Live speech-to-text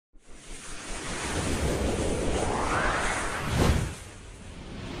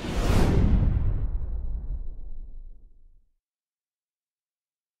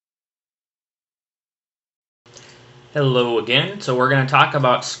Hello again. So we're going to talk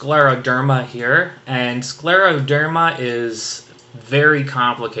about scleroderma here, and scleroderma is very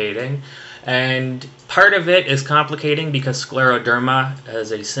complicating, and part of it is complicating because scleroderma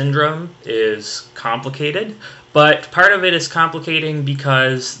as a syndrome is complicated, but part of it is complicating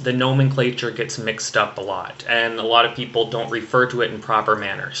because the nomenclature gets mixed up a lot, and a lot of people don't refer to it in proper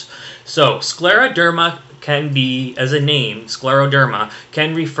manners. So scleroderma can be, as a name, scleroderma,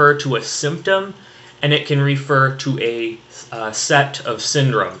 can refer to a symptom, and it can refer to a set of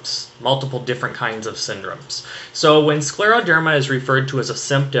syndromes, multiple different kinds of syndromes. So when scleroderma is referred to as a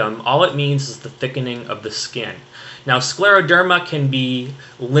symptom, all it means is the thickening of the skin. Now, scleroderma can be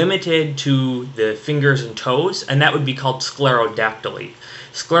limited to the fingers and toes, and that would be called sclerodactyly.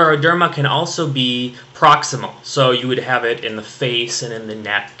 Scleroderma can also be proximal, so you would have it in the face and in the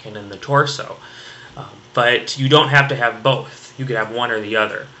neck and in the torso. But you don't have to have both. You could have one or the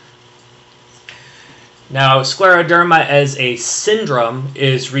other. Now, scleroderma as a syndrome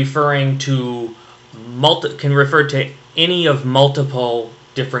is referring to can refer to any of multiple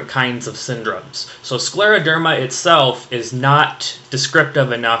different kinds of syndromes. So scleroderma itself is not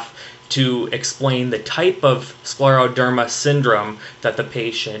descriptive enough to explain the type of scleroderma syndrome that the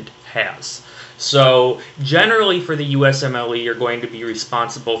patient has. So generally for the USMLE, you're going to be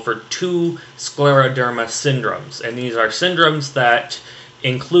responsible for 2 scleroderma syndromes, and these are syndromes that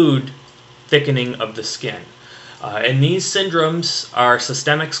include thickening of the skin. And these syndromes are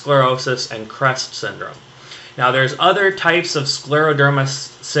systemic sclerosis and CREST syndrome. Now there's other types of scleroderma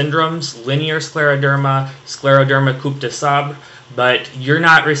syndromes, linear scleroderma, scleroderma coupe de sabre, but you're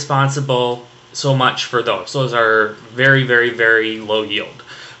not responsible so much for those. Those are very, very, very low yield.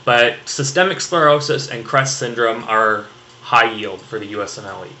 But systemic sclerosis and CREST syndrome are high yield for the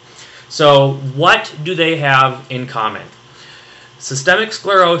USMLE. So what do they have in common? Systemic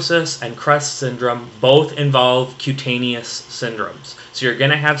sclerosis and CREST syndrome both involve cutaneous syndromes. So you're going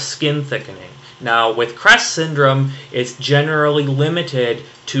to have skin thickening. Now with CREST syndrome, it's generally limited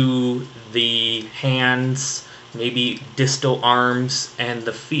to the hands, maybe distal arms, and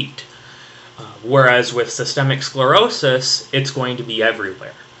the feet. Whereas with systemic sclerosis, it's going to be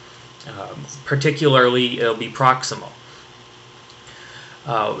everywhere. Particularly, it'll be proximal.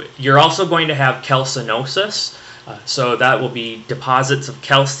 You're also going to have calcinosis. So that will be deposits of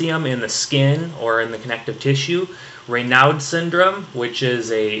calcium in the skin or in the connective tissue. Raynaud syndrome, which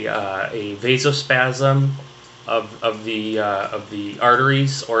is a vasospasm of the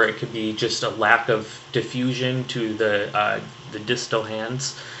arteries, or it could be just a lack of diffusion to the distal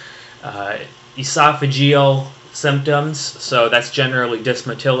hands. Esophageal symptoms, so that's generally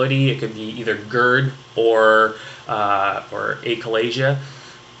dysmotility. It could be either GERD or achalasia.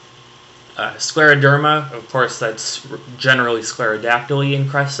 Scleroderma, of course, that's generally Sclerodactyly in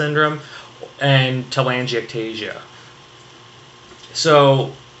CREST syndrome, and Telangiectasia.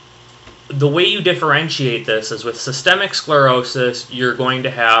 So the way you differentiate this is with systemic sclerosis, you're going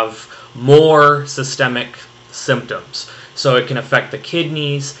to have more systemic symptoms. So it can affect the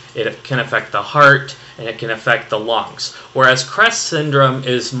kidneys, it can affect the heart, and it can affect the lungs. Whereas CREST syndrome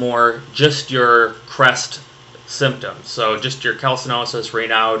is more just your CREST symptoms, so just your calcinosis,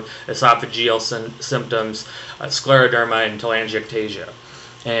 Raynaud, esophageal symptoms, scleroderma, and telangiectasia,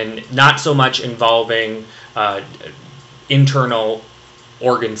 and not so much involving internal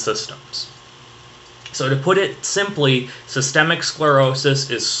organ systems. So to put it simply, systemic sclerosis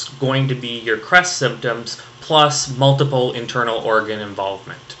is going to be your CREST symptoms plus multiple internal organ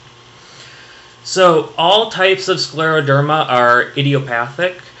involvement. So all types of scleroderma are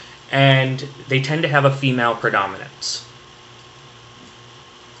idiopathic, and they tend to have a female predominance.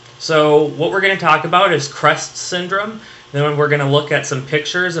 So what we're going to talk about is CREST syndrome. Then we're going to look at some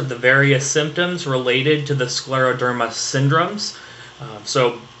pictures of the various symptoms related to the scleroderma syndromes,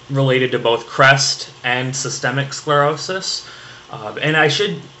 so related to both CREST and systemic sclerosis. And I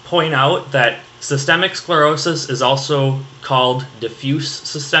should point out that systemic sclerosis is also called diffuse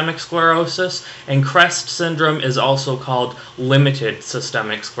systemic sclerosis, and CREST syndrome is also called limited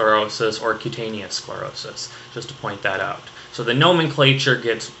systemic sclerosis or cutaneous sclerosis, just to point that out. So the nomenclature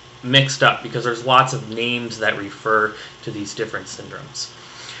gets mixed up because there's lots of names that refer to these different syndromes.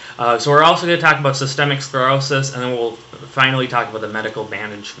 So we're also going to talk about systemic sclerosis, and then we'll finally talk about the medical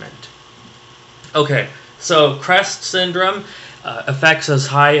management. Okay, so CREST syndrome affects as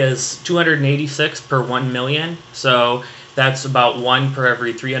high as 286 per 1 million, so that's about 1 per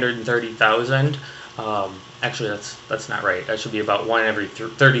every 330,000. Actually, that's not right. That should be about 1 every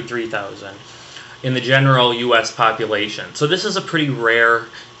 33,000 in the general U.S. population. So this is a pretty rare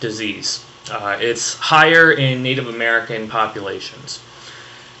disease. It's higher in Native American populations.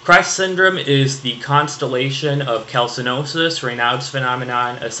 CREST syndrome is the constellation of calcinosis, Raynaud's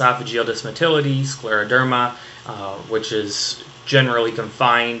phenomenon, esophageal dysmotility, scleroderma, which is generally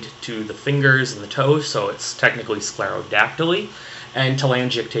confined to the fingers and the toes, so it's technically sclerodactyly, and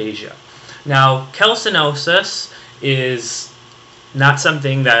telangiectasia. Now, calcinosis is not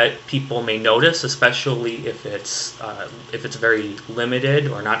something that people may notice, especially if it's very limited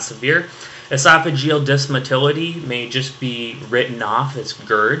or not severe. Esophageal dysmotility may just be written off as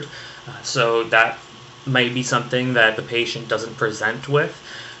GERD, so that might be something that the patient doesn't present with.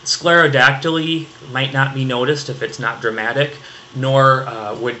 Sclerodactyly might not be noticed if it's not dramatic, nor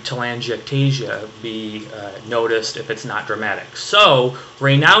would telangiectasia be noticed if it's not dramatic. So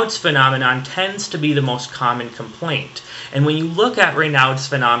Raynaud's phenomenon tends to be the most common complaint. And when you look at Raynaud's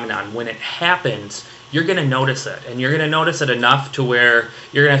phenomenon, when it happens, you're going to notice it. And you're going to notice it enough to where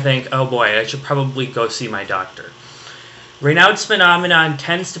you're going to think, oh boy, I should probably go see my doctor. Raynaud's phenomenon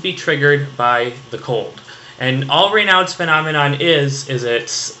tends to be triggered by the cold. And all Raynaud's phenomenon is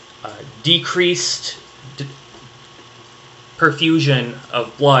it's decreased perfusion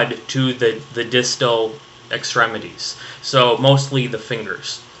of blood to the distal extremities, so mostly the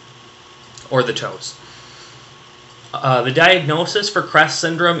fingers or the toes. The diagnosis for CREST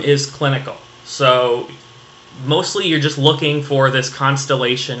syndrome is clinical, so mostly you're just looking for this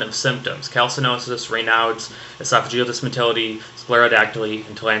constellation of symptoms: calcinosis, Raynaud's, esophageal dysmotility, sclerodactyly,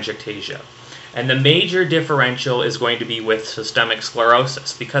 and telangiectasia. And the major differential is going to be with systemic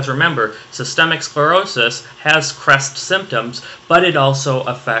sclerosis, because remember, systemic sclerosis has CREST symptoms, but it also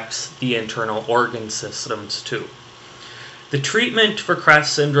affects the internal organ systems too. The treatment for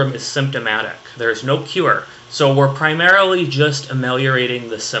CREST syndrome is symptomatic. There's no cure, so we're primarily just ameliorating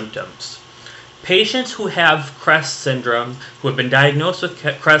the symptoms. Patients who have CREST syndrome, who have been diagnosed with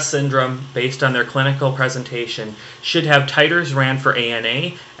CREST syndrome based on their clinical presentation, should have titers ran for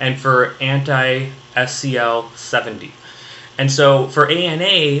ANA and for anti-SCL70. And so for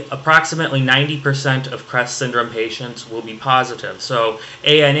ANA, approximately 90% of CREST syndrome patients will be positive. So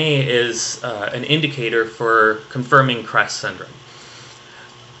ANA is an indicator for confirming CREST syndrome.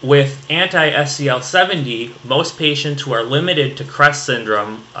 With anti-SCL70, most patients who are limited to CREST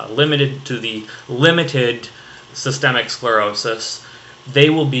syndrome, limited to the limited systemic sclerosis, they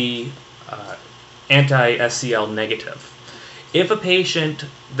will be anti-SCL negative. If a patient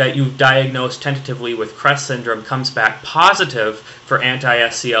that you've diagnosed tentatively with CREST syndrome comes back positive for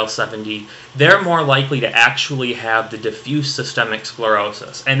anti-SCL70, they're more likely to actually have the diffuse systemic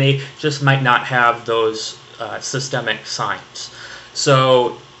sclerosis, and they just might not have those systemic signs.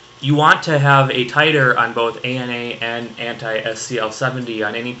 So you want to have a titer on both ANA and anti-SCL70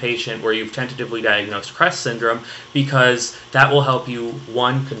 on any patient where you've tentatively diagnosed CREST syndrome, because that will help you,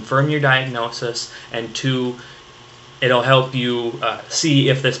 one, confirm your diagnosis, and two, it'll help you see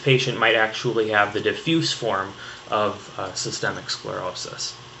if this patient might actually have the diffuse form of systemic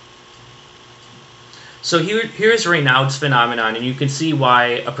sclerosis. So here's Raynaud's phenomenon, and you can see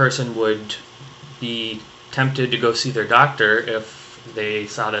why a person would be tempted to go see their doctor if they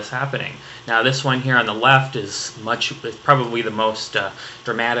saw this happening. Now this one here on the left is probably the most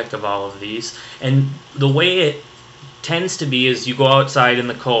dramatic of all of these, and the way it tends to be is you go outside in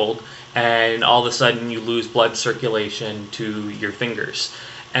the cold and all of a sudden you lose blood circulation to your fingers,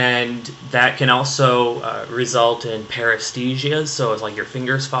 and that can also result in paresthesias, so it's like your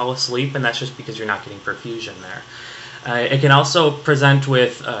fingers fall asleep, and that's just because you're not getting perfusion there. It can also present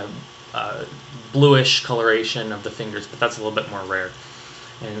with bluish coloration of the fingers, but that's a little bit more rare.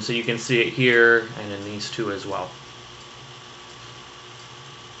 And so you can see it here and in these two as well.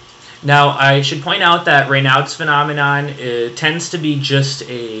 Now, I should point out that Raynaud's phenomenon tends to be just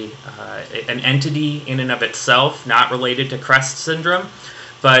an entity in and of itself, not related to CREST syndrome,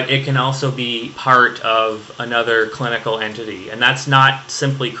 but it can also be part of another clinical entity, and that's not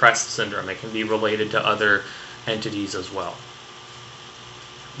simply CREST syndrome. It can be related to other entities as well.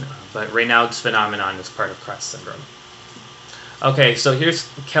 But Raynaud's phenomenon is part of CREST syndrome. Okay, so here's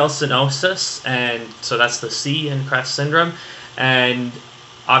calcinosis, and so that's the C in CREST syndrome, and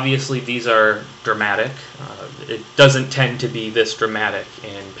obviously these are dramatic. It doesn't tend to be this dramatic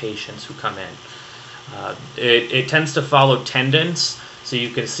in patients who come in. It tends to follow tendons, so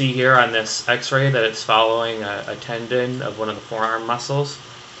you can see here on this x-ray that it's following a tendon of one of the forearm muscles.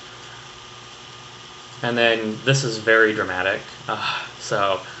 And then this is very dramatic.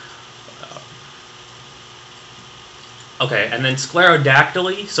 Okay, and then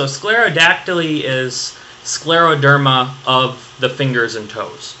sclerodactyly. So sclerodactyly is scleroderma of the fingers and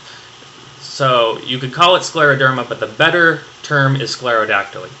toes. So you could call it scleroderma, but the better term is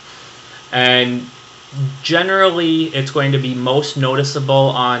sclerodactyly. And Generally, it's going to be most noticeable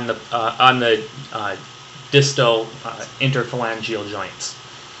on the distal interphalangeal joints.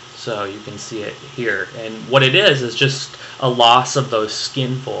 So you can see it here. And what it is just a loss of those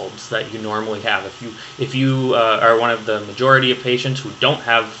skin folds that you normally have. If you are one of the majority of patients who don't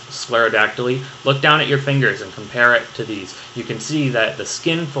have sclerodactyly, look down at your fingers and compare it to these. You can see that the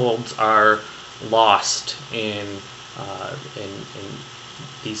skin folds are lost in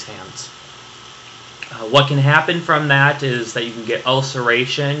these hands. What can happen from that is that you can get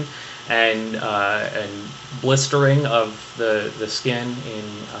ulceration and blistering of the skin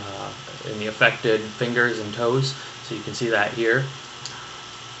in the affected fingers and toes. So you can see that here.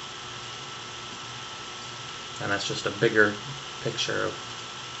 And that's just a bigger picture of.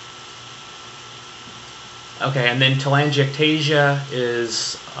 Okay, and then telangiectasia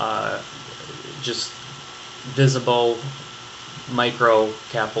is just visible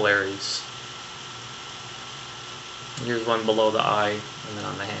microcapillaries. Here's one below the eye and then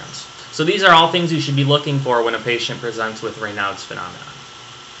on the hands. So these are all things you should be looking for when a patient presents with Raynaud's phenomenon.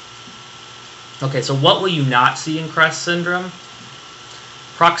 Okay, so what will you not see in CREST syndrome?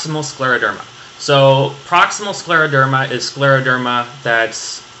 Proximal scleroderma. So proximal scleroderma is scleroderma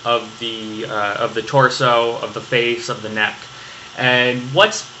that's of the torso, of the face, of the neck. And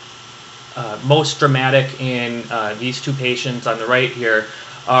what's most dramatic in these two patients on the right here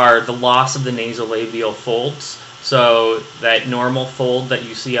are the loss of the nasolabial folds. So that normal fold that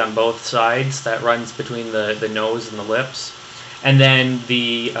you see on both sides that runs between the nose and the lips, and then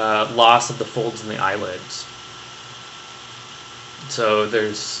the loss of the folds in the eyelids. So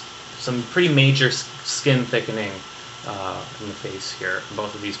there's some pretty major skin thickening in the face here in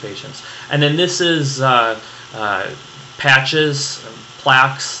both of these patients. And then this is patches,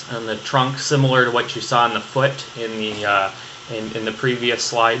 plaques on the trunk, similar to what you saw in the foot in the previous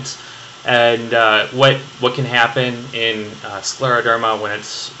slides. And what can happen in scleroderma when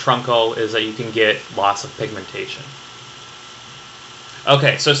it's truncal is that you can get loss of pigmentation.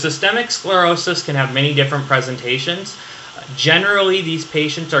 Okay, so systemic sclerosis can have many different presentations. Generally, these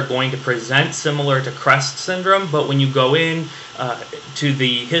patients are going to present similar to CREST syndrome, but when you go in to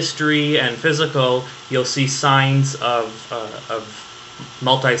the history and physical, you'll see signs of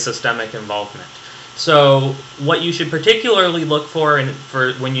multisystemic involvement. So what you should particularly look for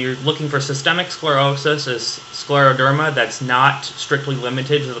when you're looking for systemic sclerosis is scleroderma that's not strictly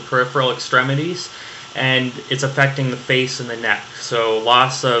limited to the peripheral extremities, and it's affecting the face and the neck. So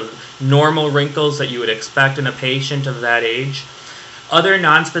loss of normal wrinkles that you would expect in a patient of that age. Other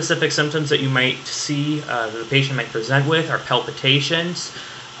nonspecific symptoms that you might see that the patient might present with are palpitations.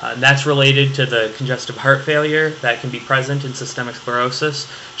 That's related to the congestive heart failure that can be present in systemic sclerosis.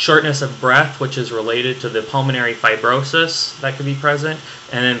 Shortness of breath, which is related to the pulmonary fibrosis that can be present,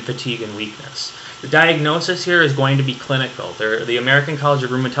 and then fatigue and weakness. The diagnosis here is going to be clinical. The American College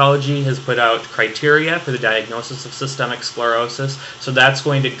of Rheumatology has put out criteria for the diagnosis of systemic sclerosis, so that's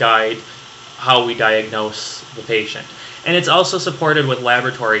going to guide how we diagnose the patient. And it's also supported with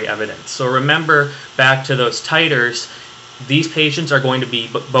laboratory evidence. So remember back to those titers, these patients are going to be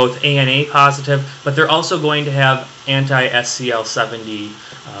both ANA positive, but they're also going to have anti-SCL70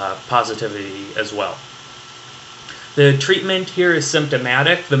 positivity as well. The treatment here is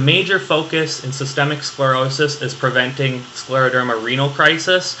symptomatic. The major focus in systemic sclerosis is preventing scleroderma renal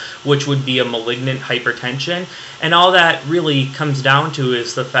crisis, which would be a malignant hypertension. And all that really comes down to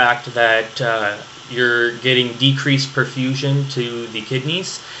is the fact that you're getting decreased perfusion to the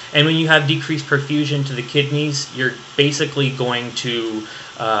kidneys. And when you have decreased perfusion to the kidneys, you're basically going to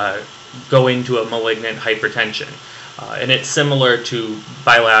go into a malignant hypertension. And it's similar to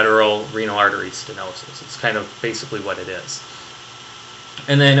bilateral renal artery stenosis. It's kind of basically what it is.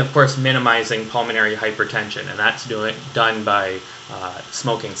 And then, of course, minimizing pulmonary hypertension, and that's done by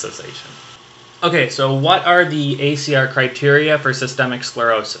smoking cessation. Okay, so what are the ACR criteria for systemic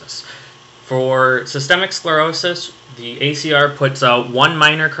sclerosis? For systemic sclerosis, the ACR puts out one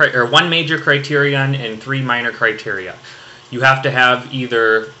major criterion and 3 minor criteria. You have to have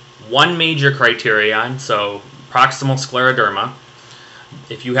either one major criterion, so proximal scleroderma.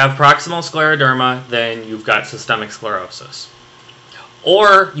 If you have proximal scleroderma, then you've got systemic sclerosis.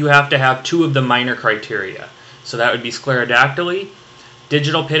 Or you have to have 2 of the minor criteria. So that would be sclerodactyly,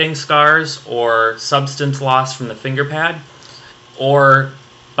 digital pitting scars, or substance loss from the finger pad, or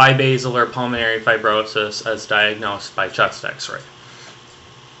bibasilar pulmonary fibrosis as diagnosed by chest X-ray.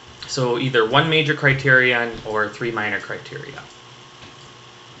 So either one major criterion or 3 minor criteria.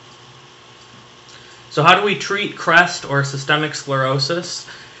 So how do we treat CREST or systemic sclerosis?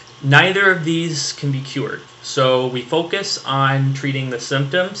 Neither of these can be cured. So we focus on treating the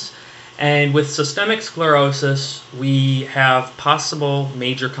symptoms, And with systemic sclerosis, we have possible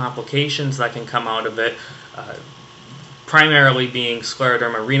major complications that can come out of it, primarily being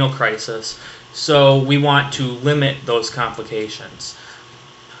scleroderma renal crisis. So we want to limit those complications.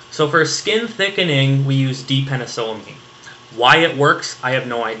 So for skin thickening, we use D-penicillamine. Why it works, I have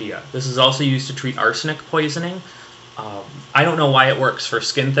no idea. This is also used to treat arsenic poisoning. I don't know why it works for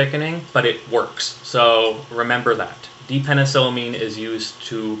skin thickening, but it works. So remember that. D-penicillamine is used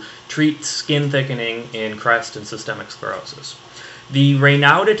to treat skin thickening in CREST and systemic sclerosis. The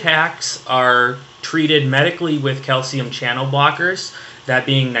Raynaud attacks are treated medically with calcium channel blockers, that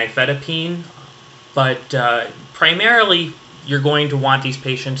being nifedipine, but primarily you're going to want these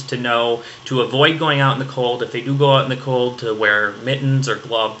patients to know to avoid going out in the cold. If they do go out in the cold, to wear mittens or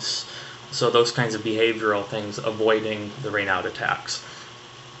gloves. So those kinds of behavioral things, avoiding the Raynaud attacks.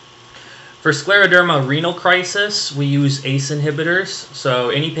 For scleroderma renal crisis, we use ACE inhibitors. So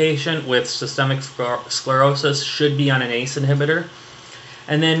any patient with systemic sclerosis should be on an ACE inhibitor.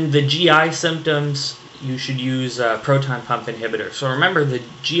 And then the GI symptoms, you should use a proton pump inhibitor. So remember, the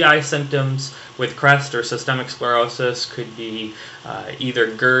GI symptoms with CREST or systemic sclerosis could be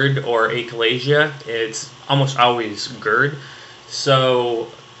either GERD or achalasia. It's almost always GERD. So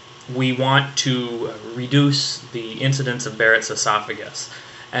we want to reduce the incidence of Barrett's esophagus.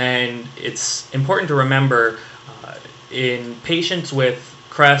 And it's important to remember in patients with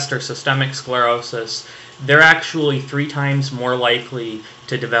CREST or systemic sclerosis, they're actually 3 times more likely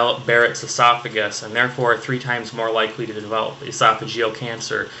to develop Barrett's esophagus, and therefore 3 times more likely to develop esophageal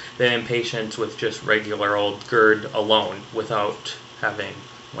cancer than in patients with just regular old GERD alone without having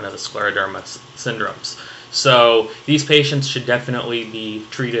one of the scleroderma syndromes. So these patients should definitely be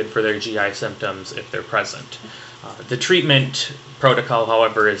treated for their GI symptoms if they're present. The treatment protocol,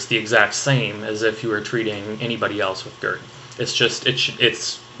 however, is the exact same as if you were treating anybody else with GERD. It's just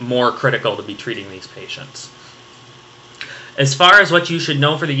it's more critical to be treating these patients. As far as what you should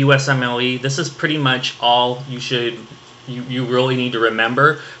know for the USMLE, this is pretty much all you really need to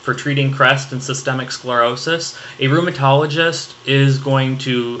remember for treating CREST and systemic sclerosis. A rheumatologist is going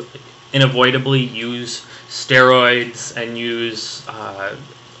to unavoidably use steroids and use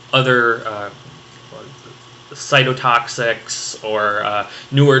other cytotoxics or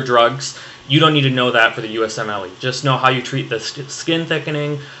newer drugs. You don't need to know that for the USMLE. Just know how you treat the skin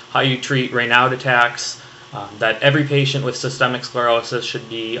thickening, how you treat Raynaud attacks, that every patient with systemic sclerosis should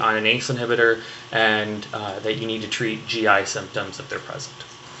be on an ACE inhibitor, and that you need to treat GI symptoms if they're present.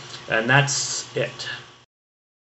 And that's it.